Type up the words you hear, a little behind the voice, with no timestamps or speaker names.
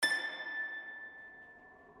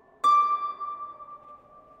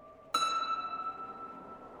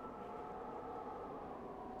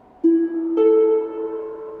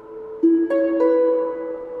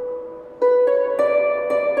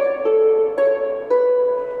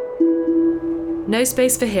No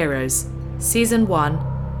Space for Heroes, Season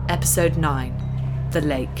 1, Episode 9, The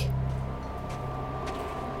Lake.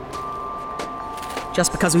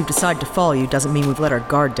 Just because we've decided to follow you doesn't mean we've let our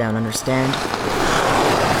guard down, understand?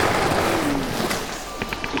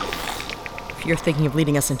 If you're thinking of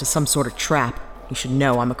leading us into some sort of trap, you should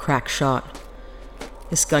know I'm a crack shot.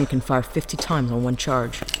 This gun can fire 50 times on one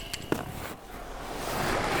charge.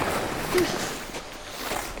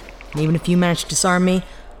 And even if you manage to disarm me,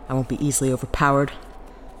 I won't be easily overpowered.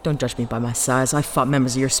 Don't judge me by my size. I fought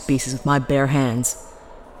members of your species with my bare hands.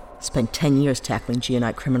 Spent 10 years tackling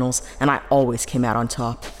Geonite criminals, and I always came out on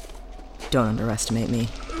top. Don't underestimate me.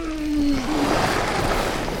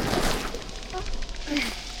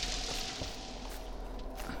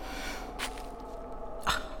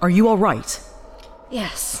 Are you all right?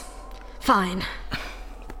 Yes. Fine.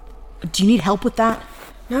 Do you need help with that?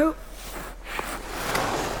 No.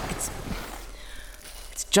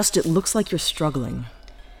 It's just it looks like you're struggling.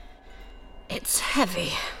 It's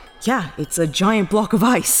heavy. Yeah, it's a giant block of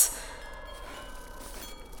ice.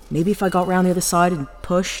 Maybe if I got round the other side and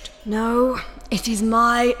pushed? No, it is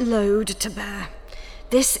my load to bear.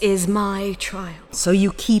 This is my trial. So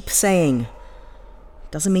you keep saying.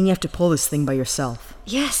 Doesn't mean you have to pull this thing by yourself.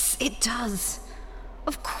 Yes, it does.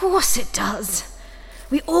 Of course it does.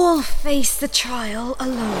 We all face the trial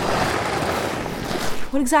alone.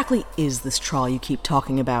 What exactly is this trial you keep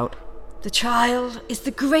talking about? The trial is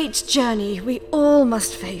the great journey we all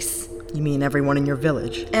must face. You mean everyone in your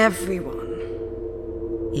village? Everyone.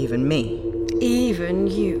 Even me? Even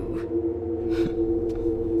you.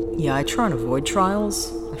 Yeah, I try and avoid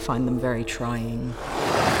trials. I find them very trying.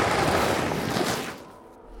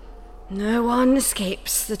 No one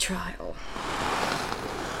escapes the trial.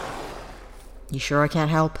 You sure I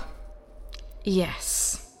can't help?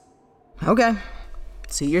 Yes. Okay.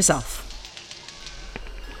 Suit yourself.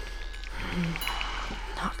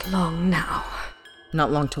 Not long now.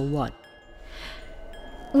 Not long till what?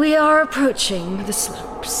 We are approaching the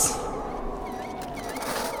slopes.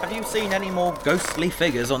 Have you seen any more ghostly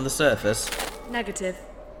figures on the surface? Negative.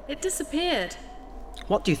 It disappeared.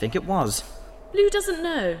 What do you think it was? Blue doesn't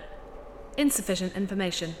know. Insufficient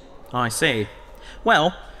information. I see.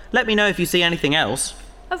 Well, let me know if you see anything else.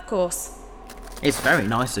 Of course. It's very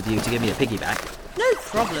nice of you to give me a piggyback. No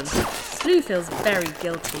problem. Blue feels very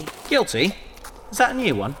guilty. Guilty? Is that a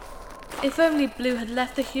new one? If only Blue had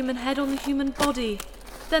left the human head on the human body,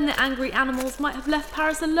 then the angry animals might have left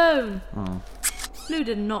Paris alone. Blue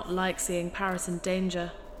did not like seeing Paris in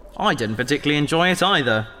danger. I didn't particularly enjoy it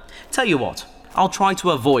either. Tell you what, I'll try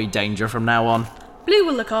to avoid danger from now on. Blue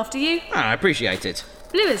will look after you. I appreciate it.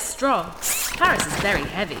 Blue is strong. Paris is very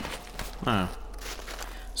heavy. Oh.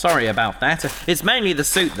 Sorry about that. It's mainly the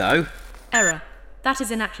suit, though. Error. That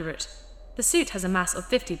is inaccurate. The suit has a mass of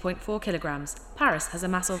 50.4 kilograms. Paris has a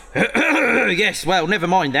mass of... Yes, well, never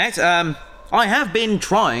mind that. I have been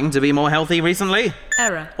trying to be more healthy recently.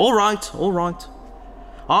 Error. All right.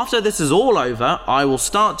 After this is all over, I will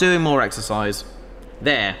start doing more exercise.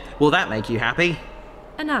 There. Will that make you happy?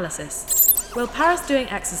 Analysis. Will Paris doing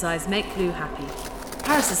exercise make Blue happy?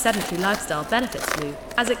 Paris' sedentary lifestyle benefits Blue,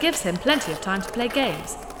 as it gives him plenty of time to play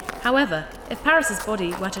games. However, if Paris'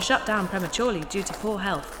 body were to shut down prematurely due to poor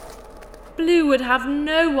health, Blue would have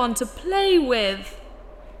no one to play with.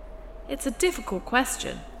 It's a difficult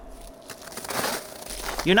question.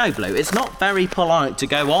 You know, Blue, it's not very polite to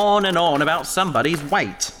go on and on about somebody's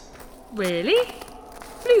weight. Really?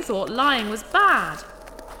 Blue thought lying was bad.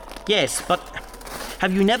 Yes, but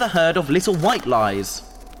have you never heard of little white lies?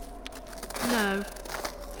 No.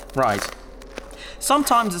 Right.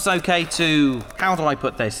 Sometimes it's okay to, how do I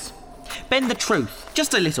put this? Bend the truth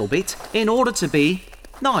just a little bit in order to be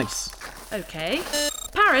nice. Okay.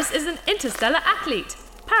 Paris is an interstellar athlete.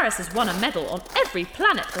 Paris has won a medal on every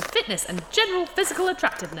planet for fitness and general physical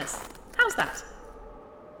attractiveness. How's that?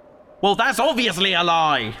 Well, that's obviously a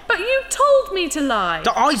lie. But you told me to lie.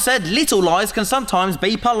 I said little lies can sometimes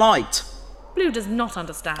be polite. Blue does not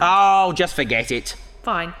understand. Oh, just forget it.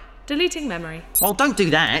 Fine. Deleting memory. Well, don't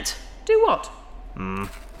do that. Do what? Blue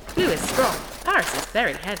is strong. Paris is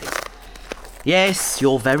very heavy. Yes,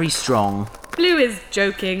 you're very strong. Blue is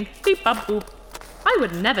joking. Beep bub boop. I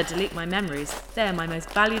would never delete my memories. They are my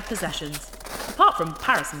most valued possessions. Apart from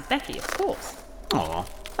Paris and Becky, of course. Aw,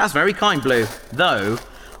 that's very kind, Blue. Though,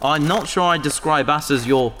 I'm not sure I'd describe us as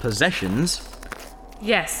your possessions.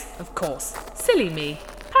 Yes, of course. Silly me.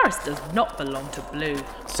 Paris does not belong to Blue.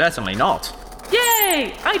 Certainly not.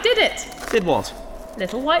 Yay! I did it! Did what?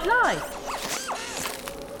 Little white lie.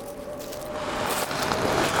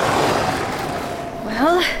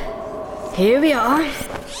 Well, here we are.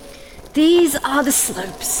 These are the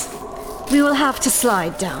slopes. We will have to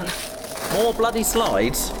slide down. More bloody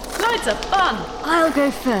slides? Slides are fun! I'll go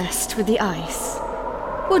first with the ice.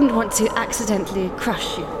 Wouldn't want to accidentally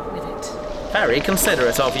crush you with it. Very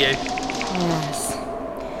considerate of you. Yes.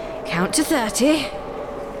 Count to 30.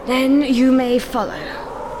 Then you may follow.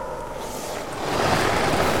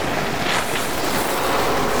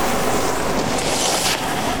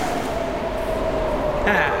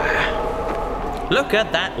 Look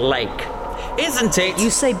at that lake. Isn't it? You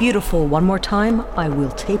say beautiful one more time, I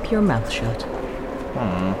will tape your mouth shut.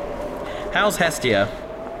 How's Hestia?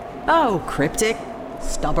 Oh, cryptic,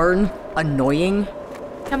 stubborn, annoying.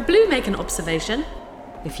 Can Blue make an observation?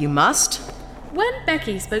 If you must. When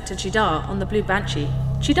Becky spoke to Chidar on the Blue Banshee,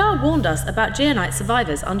 Chidar warned us about Geonite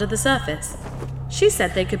survivors under the surface. She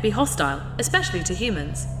said they could be hostile, especially to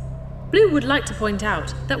humans. Blue would like to point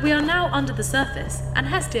out that we are now under the surface and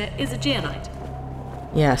Hestia is a Geonite.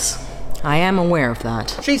 Yes, I am aware of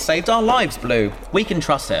that. She saved our lives, Blue. We can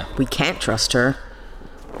trust her. We can't trust her.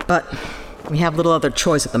 But we have little other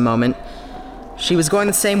choice at the moment. She was going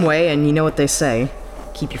the same way, and you know what they say.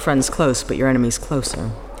 Keep your friends close, but your enemies closer.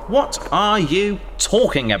 What are you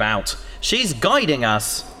talking about? She's guiding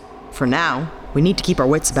us. For now, we need to keep our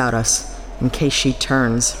wits about us, in case she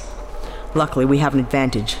turns. Luckily, we have an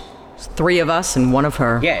advantage. There's 3 of us and 1 of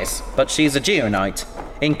her. Yes, but she's a Geonite.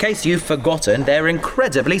 In case you've forgotten, they're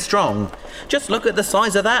incredibly strong. Just look at the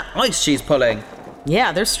size of that ice she's pulling.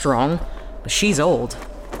 Yeah, they're strong, but she's old.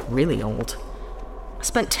 Really old. I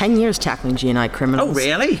spent 10 years tackling Geonite criminals. Oh,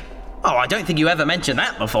 really? Oh, I don't think you ever mentioned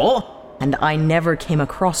that before. And I never came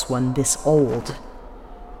across one this old.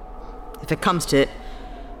 If it comes to it,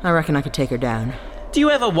 I reckon I could take her down. Do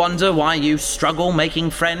you ever wonder why you struggle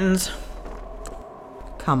making friends?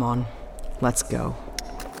 Come on, let's go.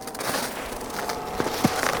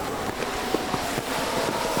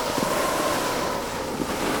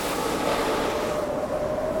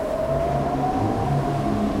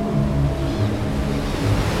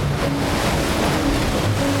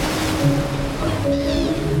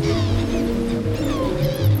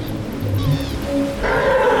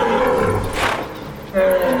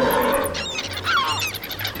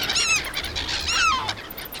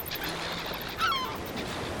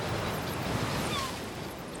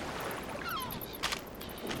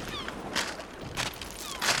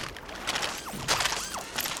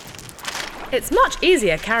 It's much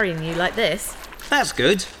easier carrying you like this. That's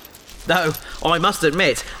good. Though, I must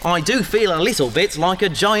admit, I do feel a little bit like a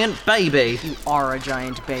giant baby. You are a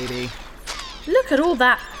giant baby. Look at all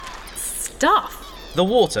that stuff. The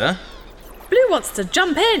water? Blue wants to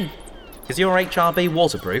jump in. Is your HRB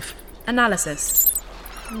waterproof? Analysis.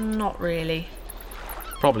 Not really.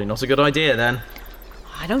 Probably not a good idea then.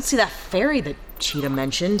 I don't see that ferry that Cheetah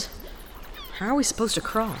mentioned. How are we supposed to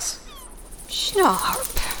cross?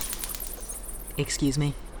 Schnarp. Excuse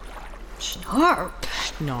me? Schnarp.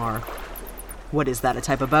 Schnar. What is that, a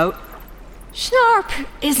type of boat? Schnarp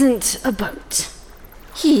isn't a boat.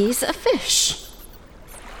 He's a fish.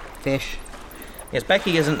 Fish. Yes,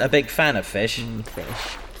 Becky isn't a big fan of fish.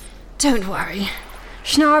 Fish. Don't worry.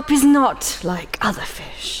 Schnarp is not like other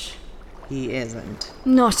fish. He isn't.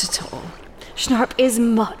 Not at all. Schnarp is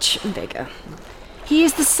much bigger. He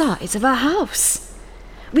is the size of a house.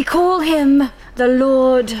 We call him the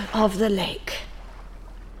Lord of the Lake.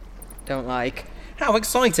 Don't like. How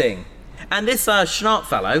exciting! And this Schnarp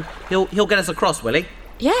fellow, he'll get us across, will he?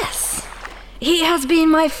 Yes. He has been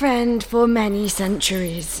my friend for many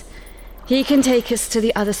centuries. He can take us to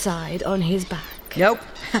the other side on his back. Nope.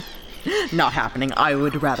 Not happening. I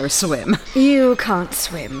would rather swim. You can't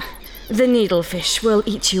swim. The needlefish will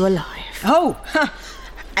eat you alive. Oh!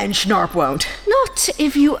 And Schnarp won't. Not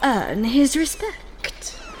if you earn his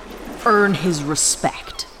respect. Earn his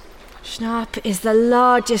respect. Schnarp is the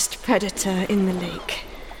largest predator in the lake,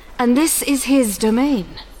 and this is his domain.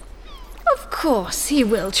 Of course, he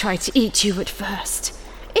will try to eat you at first.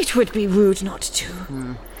 It would be rude not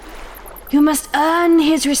to. You must earn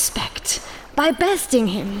his respect by besting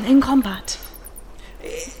him in combat.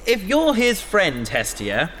 If you're his friend,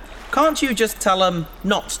 Hestia, can't you just tell him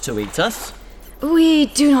not to eat us? We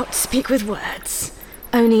do not speak with words,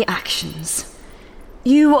 only actions.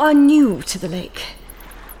 You are new to the lake.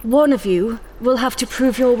 One of you will have to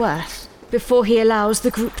prove your worth before he allows the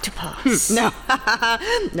group to pass. No.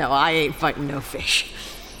 No, I ain't fighting no fish.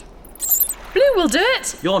 Blue will do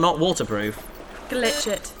it. You're not waterproof. Glitch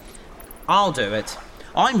it. I'll do it.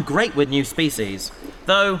 I'm great with new species.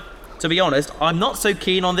 Though, to be honest, I'm not so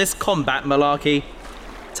keen on this combat malarkey.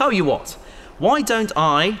 Tell you what, why don't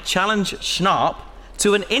I challenge Schnarp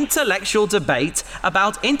to an intellectual debate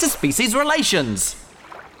about interspecies relations?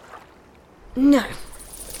 No.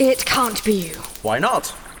 It can't be you. Why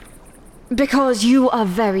not? Because you are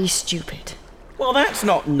very stupid. Well, that's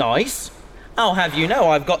not nice. I'll have you know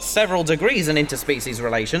I've got several degrees in interspecies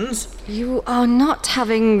relations. You are not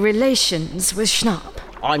having relations with Schnapp.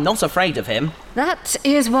 I'm not afraid of him. That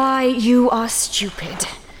is why you are stupid.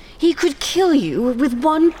 He could kill you with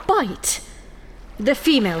one bite. The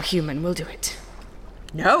female human will do it.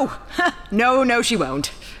 No. No, she won't.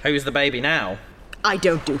 Who's the baby now? I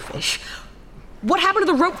don't do fish. What happened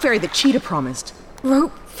to the rope fairy that Cheetah promised?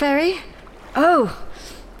 Rope fairy? Oh,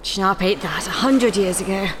 Schnapp ate that 100 years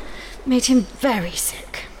ago. Made him very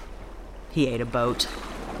sick. He ate a boat.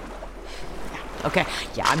 Okay,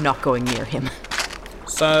 yeah, I'm not going near him.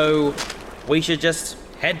 So, we should just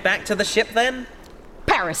head back to the ship then?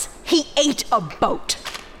 Paris, he ate a boat.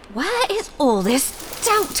 Where is all this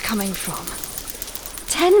doubt coming from?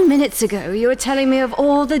 10 minutes ago, you were telling me of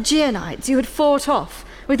all the Geonites you had fought off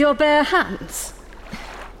with your bare hands.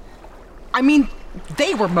 I mean,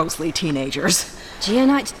 they were mostly teenagers.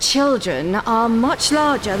 Geonite children are much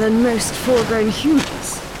larger than most full-grown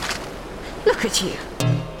humans. Look at you.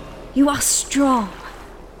 You are strong,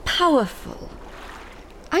 powerful.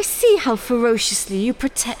 I see how ferociously you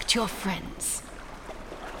protect your friends.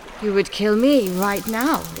 You would kill me right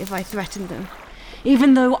now if I threatened them,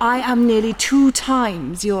 even though I am nearly 2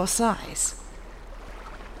 times your size.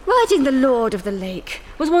 Riding the Lord of the Lake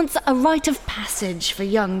was once a rite of passage for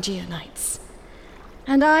young Geonites.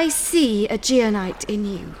 And I see a Geonite in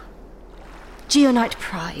you. Geonite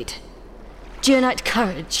pride. Geonite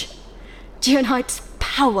courage. Geonite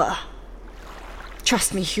power.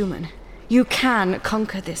 Trust me, human. You can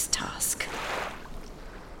conquer this task.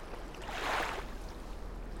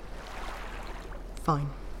 Fine.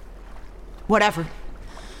 Whatever.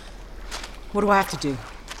 What do I have to do?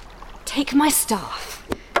 Take my staff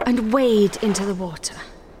and wade into the water.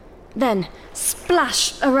 Then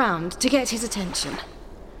splash around to get his attention.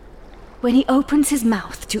 When he opens his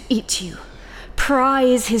mouth to eat you,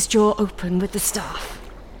 prise his jaw open with the staff.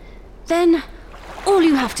 Then all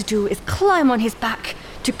you have to do is climb on his back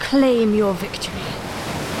to claim your victory.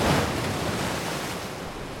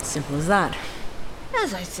 Simple as that.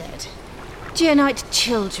 As I said, Geonite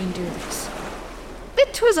children do this.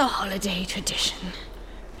 It was a holiday tradition.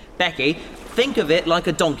 Becky, think of it like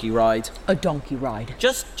a donkey ride. A donkey ride.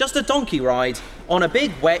 Just a donkey ride on a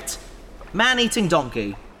big, wet, man-eating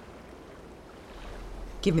donkey.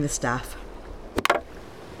 Give me the staff.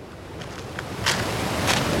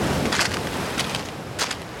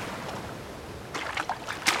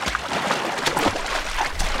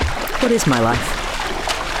 What is my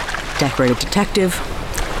life? Decorated detective,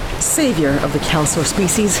 savior of the Kelsaur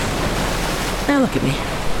species. Now look at me.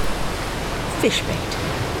 Fish bait.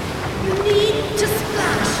 You need to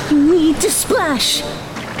splash. You need to splash.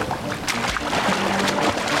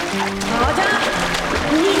 Harder.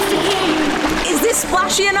 He needs to hear you. Is this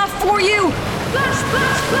splashy enough for you? Splash,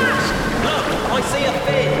 splash, splash. Look, I see a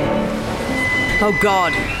fin. Oh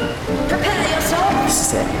God. Prepare yourself. This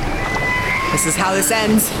is it. This is how this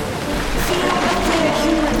ends. Feel the fear,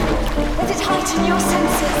 human. Let it heighten your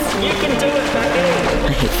senses. You can do it, Becky.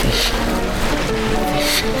 I hate fish.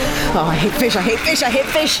 Oh, I hate fish, I hate fish, I hate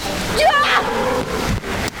fish! Yeah!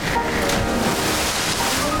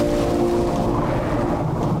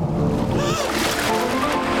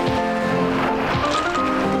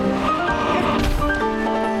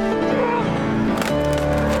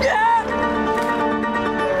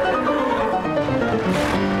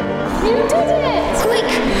 You did it! Quick,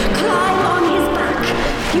 climb on his back.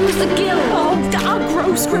 Use the gill. Oh,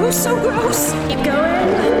 gross, so gross! Keep going.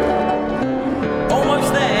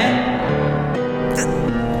 Almost there.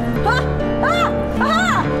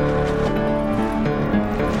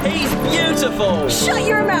 He's beautiful. Shut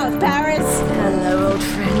your mouth, Paris! Hello, old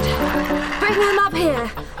friend. Bring him up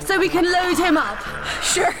here so we can load him up.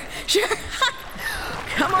 Sure.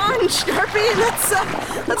 Come on, Sharpie,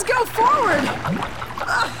 let's go forward.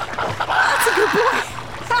 That's a good boy.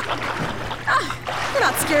 You're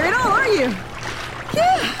not scary at all, are you?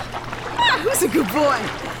 Yeah. Who's a good boy?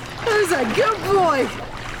 Who's a good boy?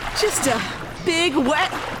 Just a big,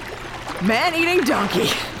 wet, man-eating donkey.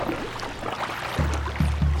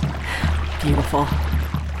 Beautiful.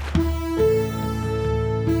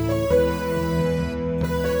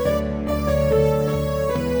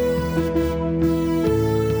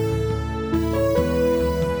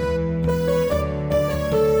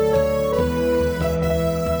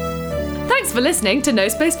 Thanks for listening to No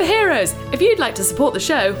Space for Heroes. If you'd like to support the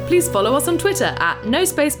show, please follow us on Twitter at No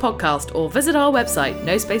Space Podcast or visit our website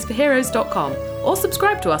nospaceforheroes.com or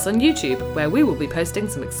subscribe to us on YouTube, where we will be posting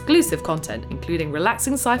some exclusive content, including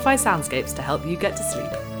relaxing sci-fi soundscapes to help you get to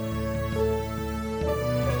sleep.